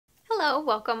Hello,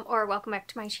 welcome back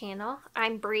to my channel.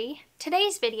 I'm Bree.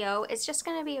 Today's video is just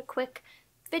going to be a quick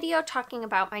video talking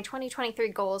about my 2023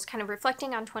 goals, kind of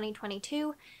reflecting on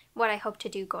 2022, what I hope to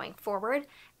do going forward,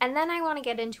 and then I want to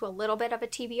get into a little bit of a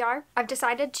TBR. I've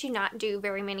decided to not do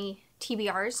very many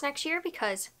TBRs next year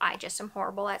because I just am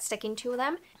horrible at sticking to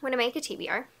them. When I make a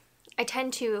TBR, I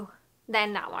tend to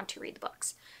then not want to read the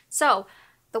books. So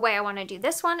the way I want to do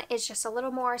this one is just a little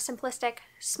more simplistic,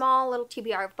 small little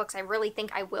TBR of books I really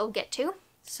think I will get to,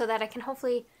 so that I can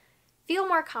hopefully feel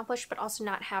more accomplished but also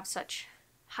not have such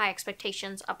high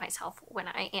expectations of myself when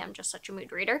I am just such a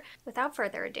mood reader. Without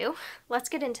further ado, let's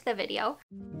get into the video.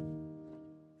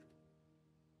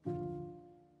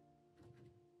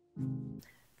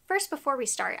 First, before we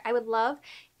start, I would love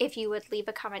if you would leave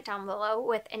a comment down below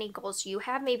with any goals you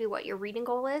have, maybe what your reading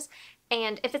goal is,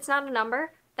 and if it's not a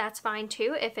number, that's fine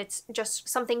too. If it's just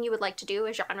something you would like to do,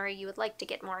 a genre you would like to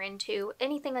get more into,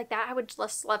 anything like that, I would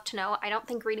just love to know. I don't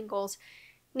think reading goals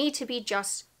need to be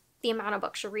just the amount of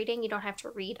books you're reading. You don't have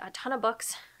to read a ton of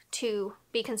books to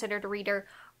be considered a reader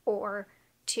or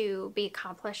to be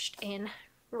accomplished in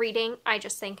reading. I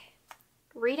just think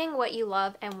reading what you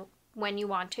love and when you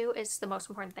want to is the most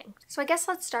important thing. So I guess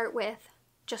let's start with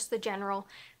just the general,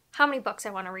 how many books I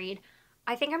want to read.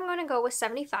 I think I'm going to go with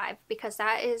 75 because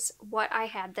that is what I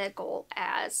had the goal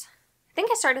as. I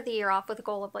think I started the year off with a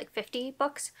goal of like 50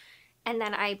 books and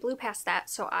then I blew past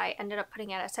that, so I ended up putting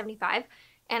it at 75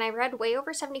 and I read way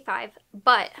over 75,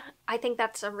 but I think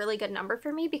that's a really good number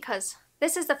for me because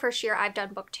this is the first year I've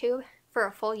done booktube for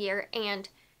a full year, and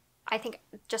I think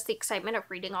just the excitement of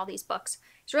reading all these books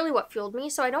is really what fueled me.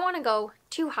 So I don't want to go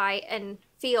too high and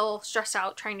feel stressed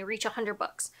out trying to reach 100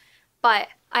 books. But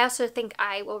I also think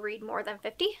I will read more than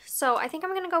 50, so I think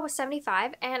I'm going to go with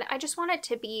 75, and I just want it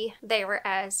to be there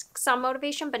as some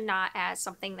motivation, but not as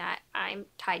something that I'm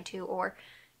tied to or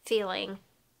feeling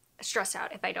stressed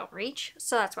out if I don't reach,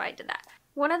 so that's why I did that.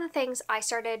 One of the things I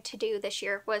started to do this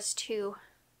year was to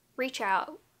reach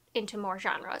out into more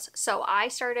genres. So I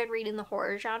started reading the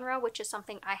horror genre, which is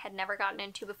something I had never gotten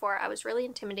into before. I was really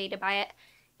intimidated by it,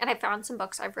 and I found some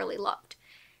books I've really loved.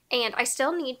 And I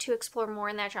still need to explore more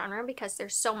in that genre because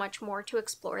there's so much more to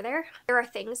explore there. There are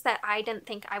things that I didn't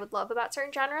think I would love about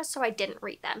certain genres, so I didn't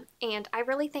read them. And I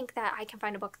really think that I can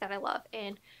find a book that I love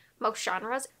in most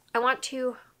genres. I want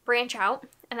to branch out,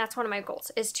 and that's one of my goals,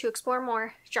 is to explore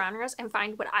more genres and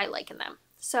find what I like in them.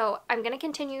 So I'm going to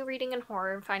continue reading in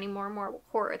horror and finding more and more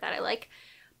horror that I like,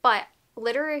 but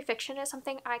literary fiction is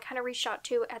something I kind of reached out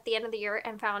to at the end of the year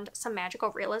and found some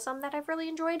magical realism that I've really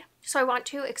enjoyed. So I want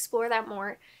to explore that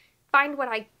more, find what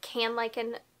I can like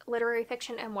in literary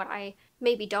fiction and what I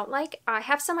maybe don't like. I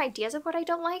have some ideas of what I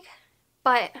don't like,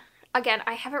 but again,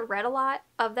 I haven't read a lot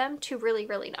of them to really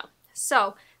know.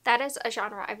 So that is a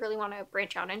genre I really want to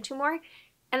branch out into more.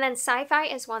 And then sci-fi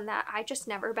is one that I've just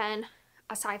never been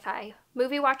a sci-fi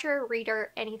movie watcher,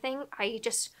 reader, anything. I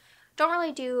just don't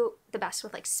really do the best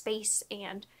with like space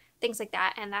and things like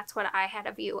that, and that's what I had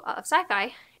a view of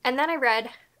sci-fi. And then I read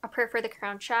A Prayer for the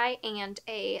Crowned Shy and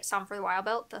A Psalm for the Wild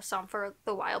Built. The Psalm for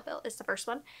the Wild Built is the first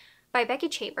one, by Becky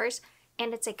Chambers,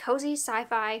 and it's a cozy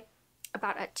sci-fi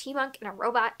about a tea monk and a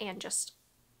robot and just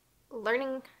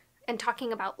learning and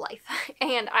talking about life,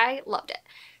 and I loved it.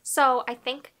 So I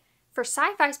think for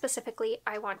sci-fi specifically,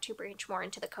 I want to branch more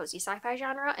into the cozy sci-fi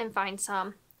genre and find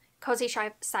some cozy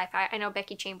sci-fi. I know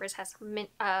Becky Chambers has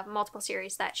multiple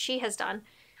series that she has done.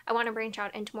 I want to branch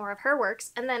out into more of her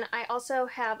works. And then I also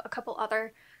have a couple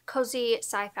other cozy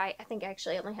sci-fi. I think I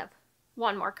actually only have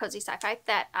one more cozy sci-fi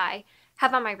that I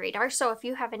have on my radar. So if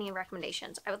you have any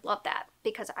recommendations, I would love that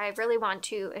because I really want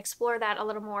to explore that a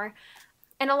little more.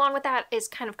 And along with that is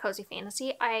kind of cozy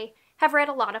fantasy. I have read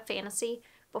a lot of fantasy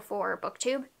before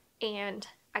BookTube, and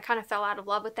I kind of fell out of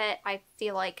love with it. I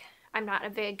feel like I'm not a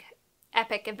big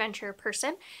epic adventure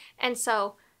person, and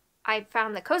so I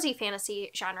found the cozy fantasy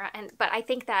genre, but I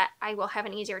think that I will have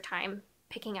an easier time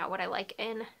picking out what I like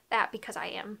in that because I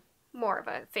am more of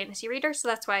a fantasy reader, so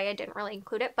that's why I didn't really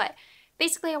include it. But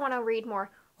basically I want to read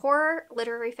more horror,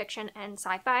 literary fiction, and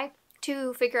sci-fi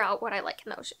to figure out what I like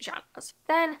in those genres.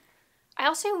 Then I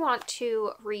also want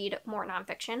to read more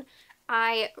nonfiction.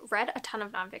 I read a ton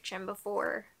of nonfiction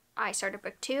before I started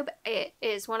BookTube. It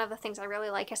is one of the things I really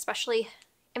like, especially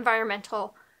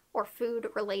environmental or food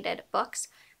related books.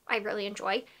 I really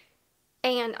enjoy,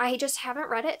 and I just haven't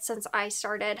read it since I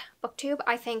started BookTube.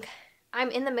 I think I'm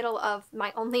in the middle of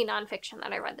my only nonfiction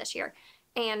that I read this year,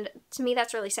 and to me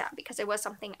that's really sad because it was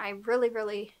something I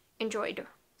really enjoyed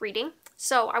reading.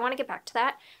 So I want to get back to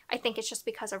that. I think it's just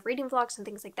because of reading vlogs and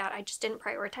things like that I just didn't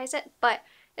prioritize it, but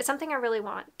it's something I really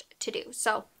want to do.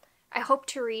 So I hope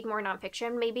to read more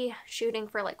nonfiction. Maybe shooting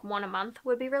for like one a month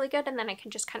would be really good, and then I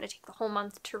can just kind of take the whole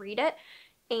month to read it.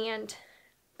 And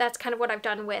that's kind of what I've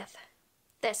done with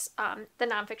this, the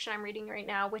nonfiction I'm reading right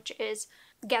now, which is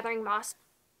Gathering Moss.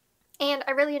 And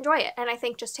I really enjoy it, and I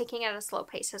think just taking it at a slow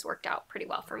pace has worked out pretty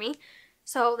well for me.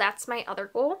 So that's my other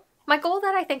goal. My goal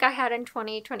that I think I had in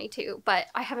 2022, but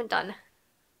I haven't done,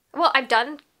 well, I've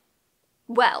done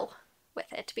well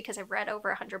with it because I've read over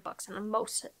 100 books, and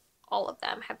all of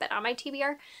them have been on my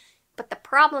TBR. But the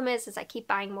problem is I keep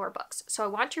buying more books. So I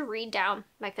want to read down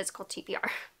my physical TBR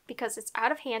because it's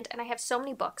out of hand, and I have so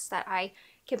many books that I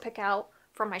can pick out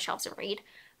from my shelves and read.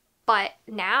 But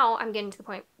now I'm getting to the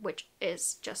point, which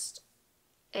is just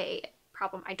a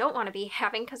problem I don't want to be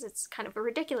having because it's kind of a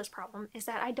ridiculous problem, is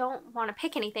that I don't want to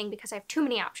pick anything because I have too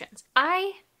many options.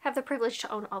 I have the privilege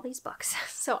to own all these books,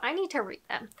 so I need to read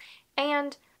them.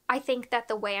 And I think that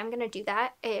the way I'm going to do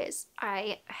that is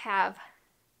I have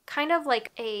kind of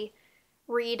like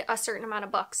read a certain amount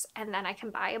of books and then I can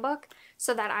buy a book,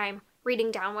 so that I'm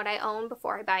reading down what I own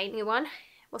before I buy a new one.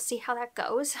 We'll see how that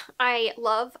goes. I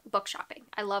love book shopping.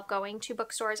 I love going to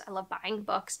bookstores. I love buying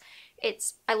books.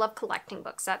 I love collecting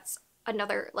books. That's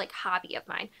another like hobby of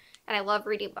mine. And I love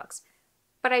reading books.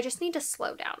 But I just need to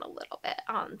slow down a little bit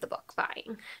on the book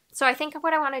buying. So I think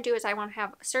what I want to do is I want to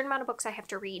have a certain amount of books I have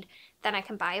to read, then I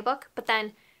can buy a book. But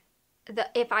then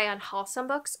if I unhaul some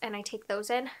books and I take those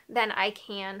in, then I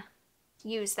can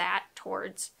use that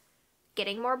towards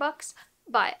getting more books.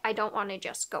 But I don't want to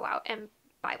just go out and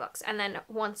buy books. And then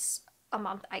once a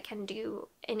month I can do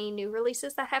any new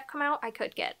releases that have come out. I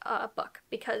could get a book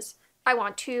because I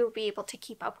want to be able to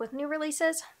keep up with new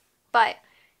releases, but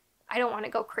I don't want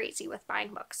to go crazy with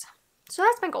buying books. So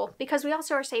that's my goal, because we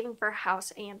also are saving for a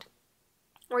house and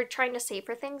we're trying to save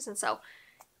for things, and so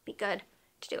it'd be good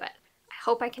to do it. I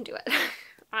hope I can do it.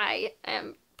 I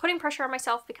am putting pressure on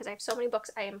myself because I have so many books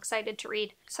I am excited to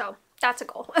read, so that's a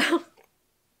goal.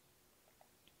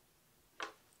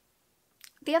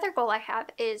 The other goal I have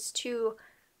is to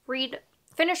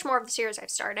finish more of the series I've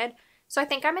started. So I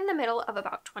think I'm in the middle of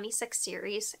about 26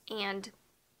 series, and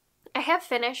I have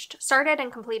started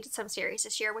and completed some series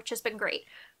this year, which has been great.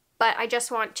 But I just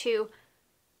want to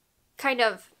kind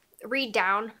of read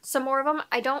down some more of them.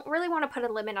 I don't really want to put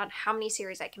a limit on how many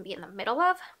series I can be in the middle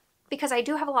of, because I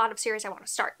do have a lot of series I want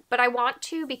to start. But I want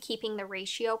to be keeping the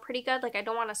ratio pretty good. Like, I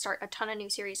don't want to start a ton of new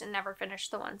series and never finish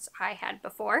the ones I had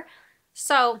before.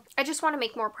 So I just want to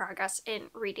make more progress in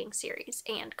reading series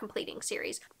and completing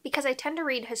series, because I tend to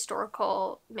read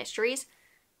historical mysteries.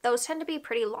 Those tend to be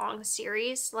pretty long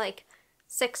series, like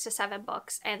 6 to 7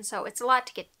 books, and so it's a lot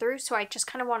to get through. So I just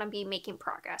kind of want to be making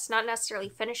progress, not necessarily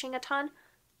finishing a ton,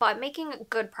 but making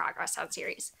good progress on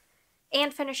series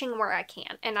and finishing where I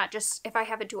can, and not just, if I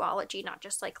have a duology, not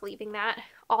just like leaving that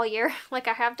all year like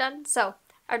I have done. So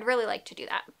I'd really like to do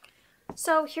that.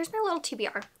 So here's my little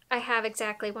TBR. I have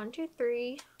exactly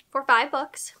 5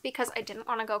 books because I didn't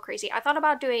want to go crazy. I thought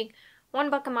about doing 1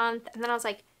 book a month, and then I was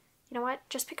like, you know what?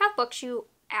 Just pick out books you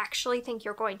actually think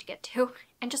you're going to get to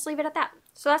and just leave it at that.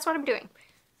 So that's what I'm doing.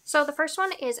 So the first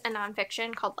one is a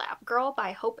nonfiction called Lab Girl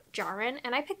by Hope Jahren,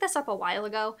 and I picked this up a while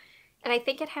ago, and I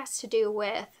think it has to do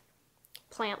with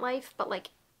plant life, but like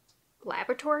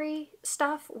laboratory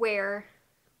stuff, where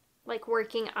like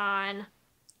working on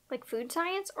like food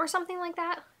science or something like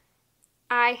that.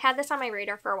 I had this on my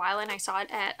radar for a while, and I saw it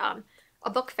at a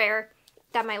book fair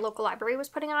that my local library was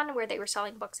putting on, where they were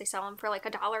selling books. They sell them for like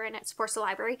 $1 and it supports the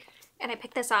library. And I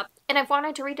picked this up, and I've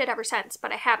wanted to read it ever since,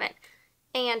 but I haven't.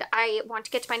 And I want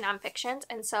to get to my nonfictions,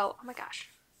 and so, oh my gosh.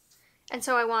 And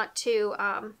so I want to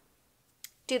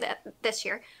do that this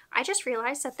year. I just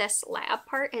realized that this lab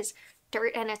part is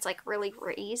dirt, and it's like really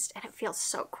raised, and it feels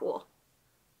so cool.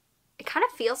 It kind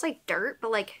of feels like dirt,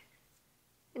 but like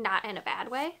not in a bad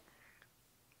way.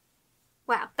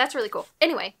 Wow, that's really cool.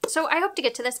 Anyway, so I hope to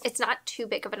get to this. It's not too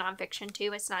big of a nonfiction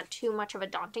too. It's not too much of a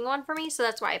daunting one for me, so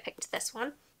that's why I picked this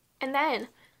one. And then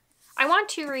I want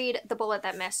to read The Bullet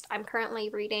That Missed. I'm currently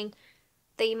reading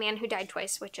The Man Who Died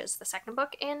Twice, which is the second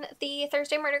book in the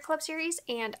Thursday Murder Club series,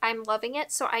 and I'm loving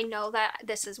it, so I know that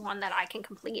this is one that I can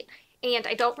complete. And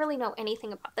I don't really know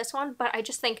anything about this one, but I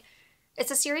just think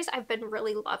it's a series I've been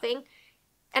really loving,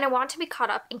 and I want to be caught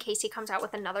up in case he comes out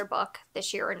with another book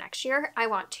this year or next year. I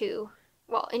want to,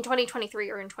 well, in 2023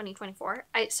 or in 2024.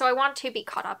 So I want to be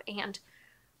caught up and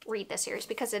read this series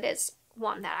because it is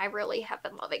one that I really have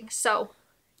been loving. So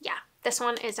yeah, this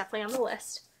one is definitely on the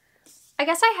list. I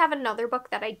guess I have another book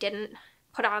that I didn't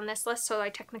put on this list, so I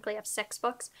technically have 6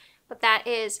 books, but that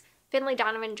is Finlay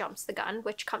Donovan Jumps the Gun,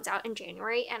 which comes out in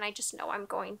January, and I just know I'm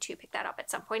going to pick that up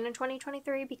at some point in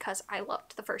 2023 because I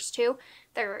loved the first 2.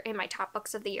 They're in my top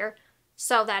books of the year.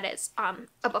 So that is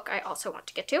a book I also want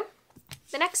to get to.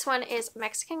 The next one is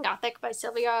Mexican Gothic by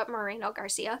Silvia Moreno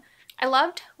Garcia. I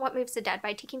loved What Moves the Dead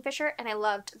by T. Kingfisher, and I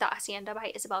loved The Hacienda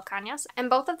by Isabel Cañas, and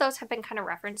both of those have been kind of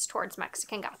referenced towards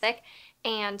Mexican Gothic,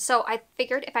 and so I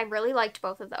figured if I really liked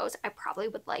both of those, I probably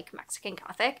would like Mexican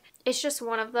Gothic. It's just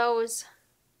one of those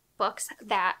books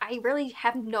that I really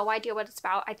have no idea what it's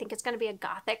about. I think it's going to be a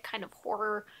Gothic kind of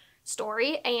horror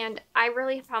story, and I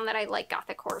really found that I like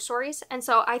Gothic horror stories, and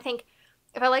so I think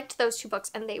if I liked those two books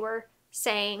and they were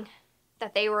saying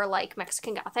that they were like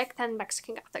Mexican Gothic, then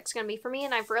Mexican Gothic's gonna be for me,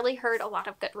 and I've really heard a lot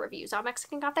of good reviews on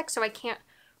Mexican Gothic, so I can't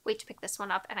wait to pick this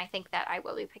one up, and I think that I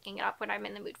will be picking it up when I'm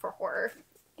in the mood for horror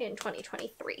in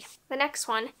 2023. The next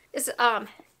one is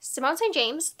Simone St.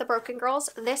 James, The Broken Girls.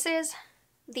 This is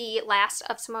the last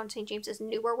of Simone St. James's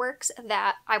newer works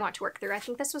that I want to work through. I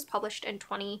think this was published in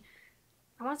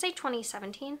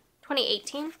 2017,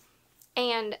 2018,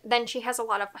 and then she has a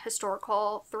lot of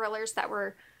historical thrillers that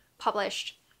were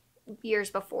published years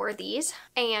before these,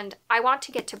 and I want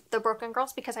to get to The Broken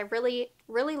Girls because I really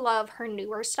love her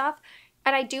newer stuff,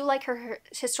 and I do like her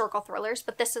historical thrillers,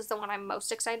 but this is the one I'm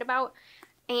most excited about.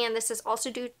 And this is also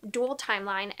dual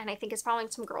timeline, and I think it's following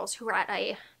some girls who are at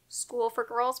a school for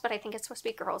girls, but I think it's supposed to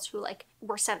be girls who like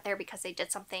were sent there because they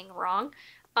did something wrong,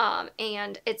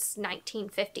 and it's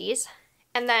 1950s,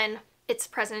 and then it's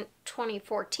present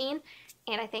 2014,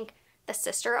 and I think the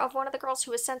sister of one of the girls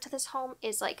who was sent to this home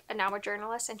is like now a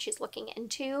journalist, and she's looking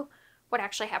into what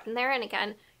actually happened there. And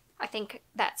again, I think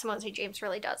that Simone St. James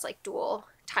really does like dual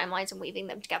timelines and weaving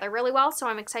them together really well, so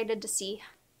I'm excited to see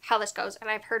how this goes, and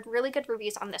I've heard really good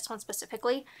reviews on this one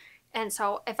specifically, and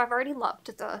so if I've already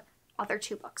loved the other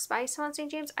two books by Simone St.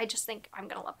 James, I just think I'm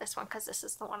gonna love this one because this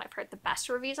is the one I've heard the best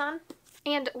reviews on.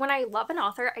 And when I love an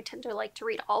author, I tend to like to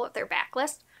read all of their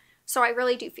backlist, so I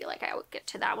really do feel like I would get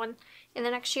to that one in the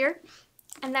next year.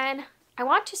 And then I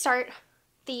want to start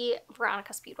the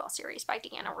Veronica Speedwell series by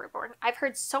Deanna Ruborn. I've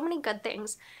heard so many good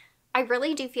things. I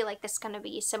really do feel like this is going to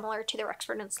be similar to the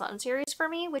Rexford and Sloane series for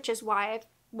me, which is why I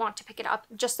want to pick it up.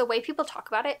 Just the way people talk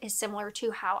about it is similar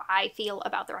to how I feel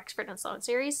about the Rexford and Sloane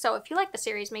series. So if you like the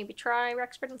series, maybe try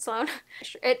Rexford and Sloane.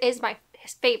 It is my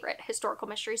favorite historical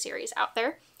mystery series out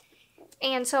there.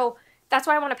 And so that's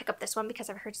why I want to pick up this one, because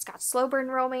I've heard it's got slow burn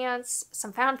romance,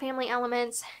 some found family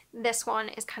elements. This one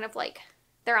is kind of like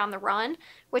they're on the run,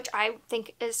 which I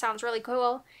think sounds really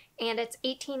cool, and it's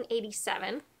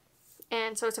 1887,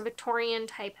 and so it's a Victorian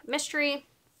type mystery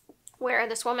where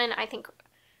this woman, I think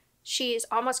she's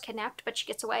almost kidnapped, but she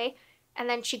gets away, and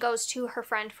then she goes to her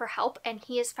friend for help, and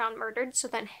he is found murdered, so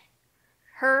then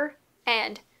her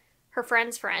and her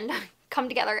friend's friend come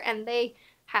together, and they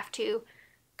have to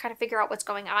kind of figure out what's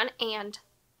going on, and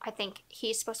I think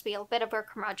he's supposed to be a bit of a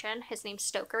curmudgeon. His name's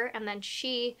Stoker, and then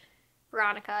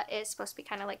Veronica, is supposed to be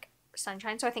kind of like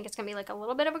Sunshine, so I think it's going to be like a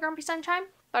little bit of a grumpy Sunshine,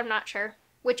 but I'm not sure,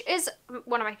 which is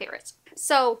one of my favorites.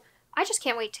 So I just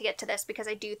can't wait to get to this because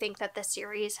I do think that this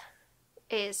series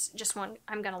is just one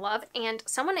I'm going to love, and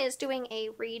someone is doing a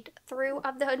read through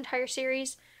of the entire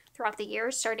series throughout the year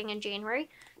starting in January,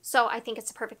 so I think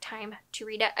it's the perfect time to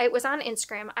read it. It was on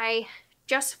Instagram. I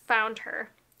just found her,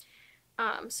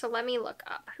 so let me look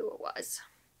up who it was.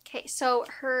 Okay, so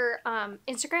her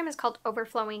Instagram is called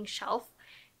Overflowing Shelf,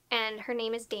 and her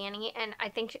name is Danny, and I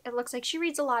think it looks like she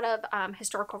reads a lot of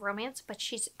historical romance, but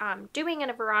she's doing in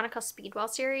a Veronica Speedwell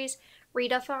series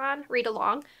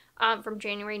read-along from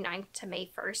January 9th to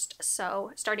May 1st.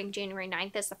 So starting January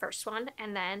 9th is the first one,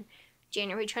 and then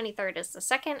January 23rd is the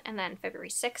second, and then February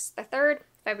 6th the third,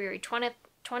 February 20th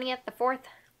the fourth,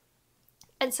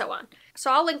 and so on.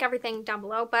 So I'll link everything down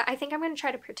below, but I think I'm going to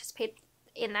try to participate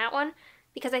in that one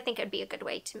because I think it'd be a good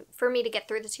way for me to get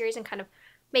through the series and kind of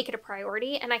make it a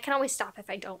priority, and I can always stop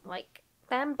if I don't like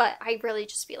them, but I really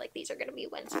just feel like these are going to be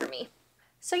wins for me.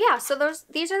 So yeah, so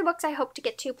these are the books I hope to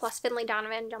get to, plus Finley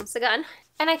Donovan Jumps the Gun,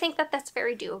 and I think that that's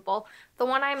very doable. The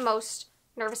one I'm most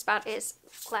nervous about is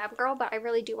Lab Girl, but I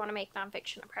really do want to make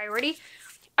nonfiction a priority.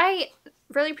 I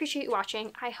really appreciate you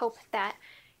watching. I hope that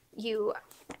you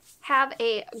have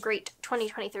a great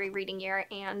 2023 reading year,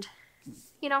 and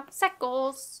you know, set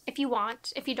goals if you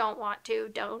want. If you don't want to,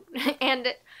 don't.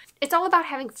 And it's all about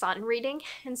having fun reading,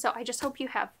 and so I just hope you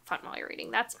have fun while you're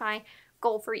reading. That's my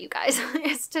goal for you guys,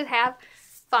 is to have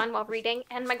fun while reading,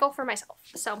 and my goal for myself.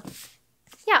 So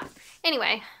yeah,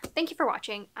 anyway, thank you for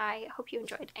watching. I hope you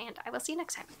enjoyed, and I will see you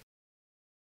next time.